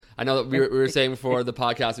I know that we were saying before the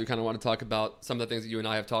podcast, we kind of want to talk about some of the things that you and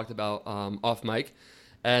I have talked about off mic,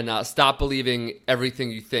 and stop believing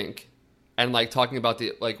everything you think, and like talking about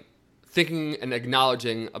the like thinking and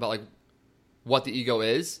acknowledging about like what the ego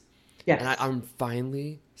is. Yes. And I'm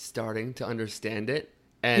finally starting to understand it,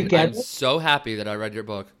 and I'm so happy that I read your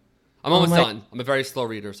book. I'm almost done. I'm a very slow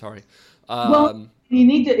reader. Sorry. Well, you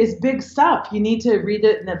need to. It's big stuff. You need to read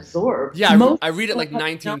it and absorb. Yeah, I read it like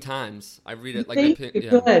 19 times. I read it like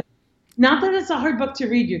good. Not that it's a hard book to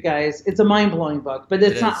read, you guys. It's a mind-blowing book, but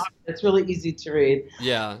it's not hard. It's really easy to read.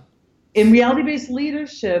 Yeah. In Reality-Based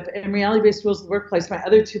Leadership and Reality-Based Rules of the Workplace, my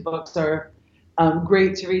other two books are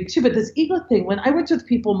great to read too. But this ego thing, when I worked with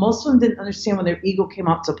people, most of them didn't understand when their ego came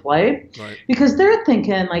out to play, right? Because they're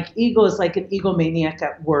thinking like ego is like an egomaniac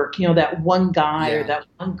at work, you know, that one guy or that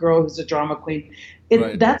one girl who's a drama queen.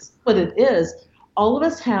 That's what it is. All of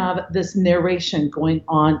us have this narration going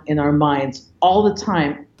on in our minds all the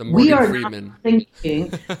time. The Morgan Freeman. Not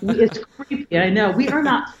thinking. It's creepy, I know. We are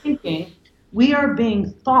not thinking. We are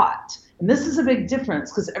being thought. And this is a big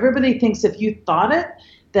difference because everybody thinks if you thought it,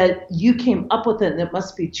 that you came up with it and it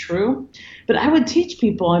must be true. But I would teach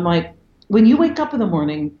people, I'm like, when you wake up in the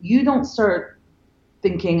morning, you don't start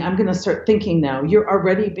thinking, I'm going to start thinking now. You're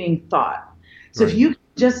already being thought. So if you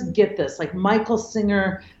just get this, like Michael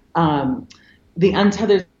Singer, The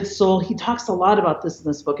Untethered Soul, he talks a lot about this in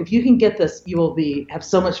this book. If you can get this, you will have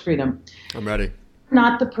so much freedom. I'm ready. You're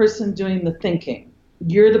not the person doing the thinking.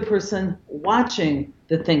 You're the person watching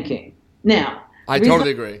the thinking. Now, I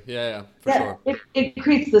totally agree. Yeah, for sure. It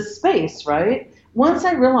creates the space, right? Once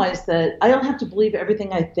I realized that I don't have to believe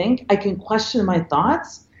everything I think, I can question my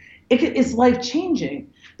thoughts, it's life-changing.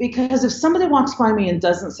 Because if somebody walks by me and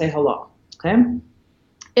doesn't say hello, okay?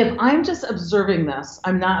 If I'm just observing this,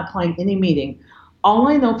 I'm not applying any meaning. All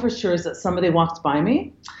I know for sure is that somebody walked by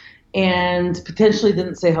me and potentially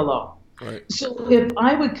didn't say hello. Right. So if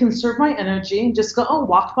I would conserve my energy and just go,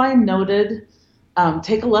 walk by, noted,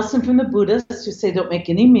 take a lesson from the Buddhists who say don't make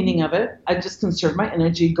any meaning of it. I just conserve my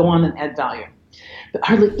energy, go on and add value. But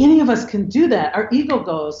hardly any of us can do that. Our ego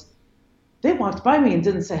goes, they walked by me and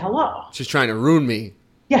didn't say hello. She's trying to ruin me.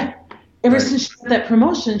 Yeah. Ever since she got that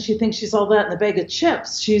promotion, she thinks she's all that in a bag of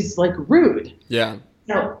chips. She's like rude. Yeah.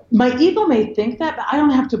 Now, my ego may think that, but I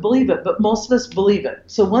don't have to believe it. But most of us believe it.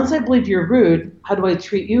 So once I believe you're rude, how do I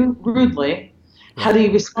treat you? Rudely. Yeah. How do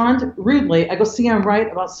you respond? Rudely. I go, see, I'm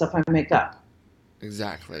right about stuff I make up.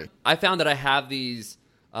 Exactly. I found that I have these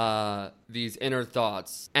inner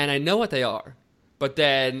thoughts, and I know what they are. But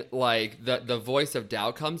then, like, the voice of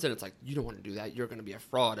doubt comes in. It's like, you don't want to do that. You're going to be a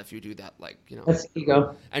fraud if you do that. Like, you know. That's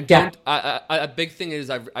ego. And a big thing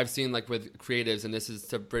is I've seen, like, with creatives, and this is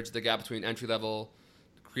to bridge the gap between entry-level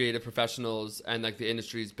creative professionals and, like, the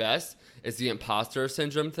industry's best, is the imposter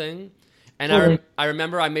syndrome thing. And I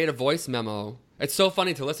remember I made a voice memo. It's so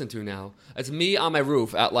funny to listen to now. It's me on my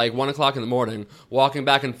roof at like 1 o'clock in the morning, walking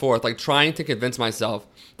back and forth, like trying to convince myself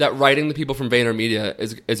that writing the people from VaynerMedia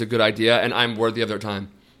is a good idea and I'm worthy of their time.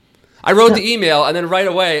 I wrote the email and then right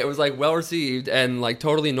away it was like well received and like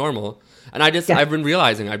totally normal. And I've been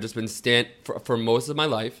realizing I've just been for most of my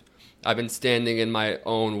life, I've been standing in my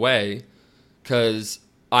own way because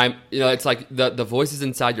it's like the voices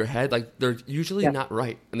inside your head, like they're usually not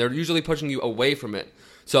right and they're usually pushing you away from it.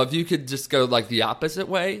 So if you could just go like the opposite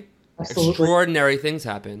way, extraordinary things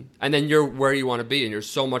happen. And then you're where you want to be and you're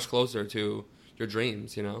so much closer to your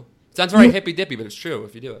dreams, you know? It sounds very hippy-dippy, but it's true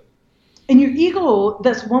if you do it. And your ego,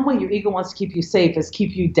 that's one way your ego wants to keep you safe, is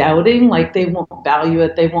keep you doubting. Like they won't value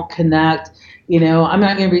it. They won't connect. You know, I'm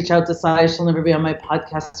not going to reach out to Sai. She'll never be on my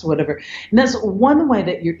podcast or whatever. And that's one way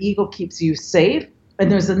that your ego keeps you safe.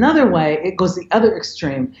 And there's another way, it goes the other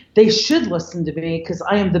extreme. They should listen to me because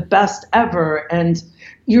I am the best ever. And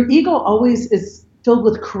your ego always is filled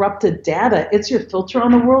with corrupted data. It's your filter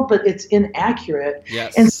on the world, but it's inaccurate.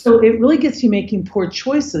 Yes. And so it really gets you making poor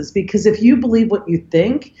choices because if you believe what you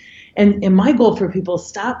think, and my goal for people is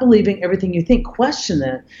stop believing everything you think, question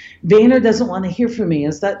it. Vayner doesn't want to hear from me.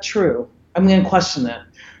 Is that true? I'm going to question it.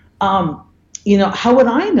 You know, how would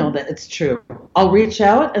I know that it's true? I'll reach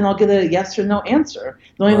out and I'll get a yes or no answer.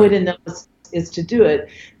 The only way to know is to do it.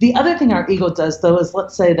 The other thing our ego does, though, is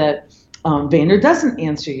let's say that Vayner doesn't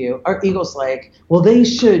answer you. Our ego's like, well, they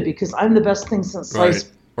should because I'm the best thing since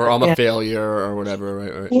sliced. Or I'm a failure or whatever,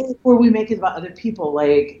 right? Or we make it about other people.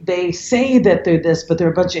 Like they say that they're this, but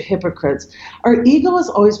they're a bunch of hypocrites. Our ego is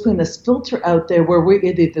always putting this filter out there where we're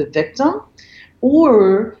either the victim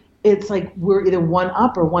or it's like we're either one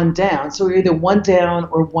up or one down. So we're either one down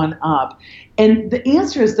or one up. And the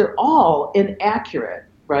answer is they're all inaccurate,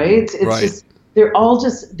 right? It's just they're all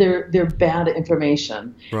just they're bad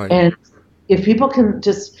information. Right. And if people can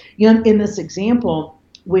just, in this example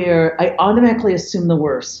where I automatically assume the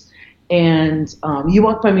worst, and you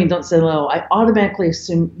walk by me and don't say hello, I automatically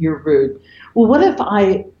assume you're rude. Well, what if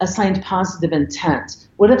I assigned positive intent?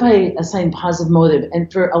 What if I assigned positive motive?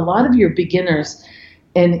 And for a lot of your beginners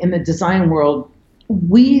in the design world,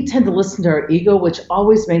 we tend to listen to our ego, which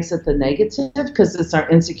always makes it the negative because it's our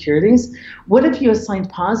insecurities. What if you assigned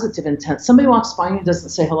positive intent? Somebody walks by and doesn't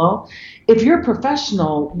say hello. If you're a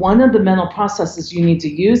professional, one of the mental processes you need to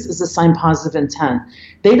use is assign positive intent.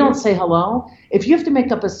 They don't say hello. If you have to make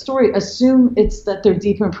up a story, assume it's that they're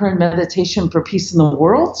deep in prayer and meditation for peace in the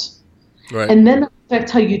world. Right. And then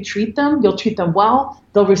affect how you treat them. You'll treat them well.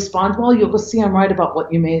 They'll respond well. You'll go, see, I'm right about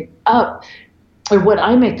what you made up or what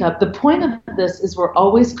I make up. The point of this is we're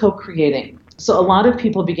always co-creating. So a lot of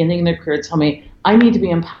people beginning their career tell me, I need to be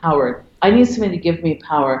empowered. I need somebody to give me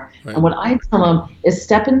power. Right. And what I tell them is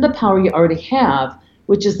step into the power you already have,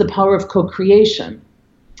 which is the power of co-creation.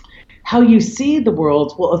 How you see the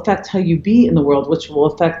world will affect how you be in the world, which will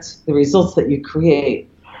affect the results that you create.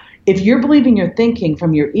 If you're believing you're thinking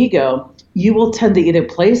from your ego, you will tend to either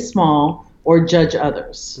play small or judge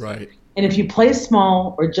others. Right. And if you play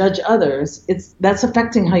small or judge others, that's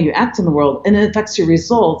affecting how you act in the world, and it affects your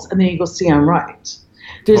results, and then you go, see, I'm right.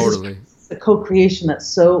 There's totally. This co-creation that's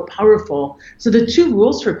so powerful. So the two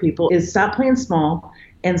rules for people is stop playing small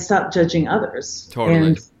and stop judging others. Totally.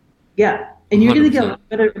 And and you're going to get 100%.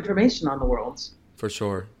 better information on the world. For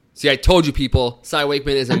sure. See, I told you people, Cy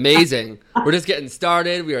Wakeman is amazing. We're just getting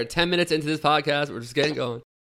started. We are 10 minutes into this podcast. We're just getting going.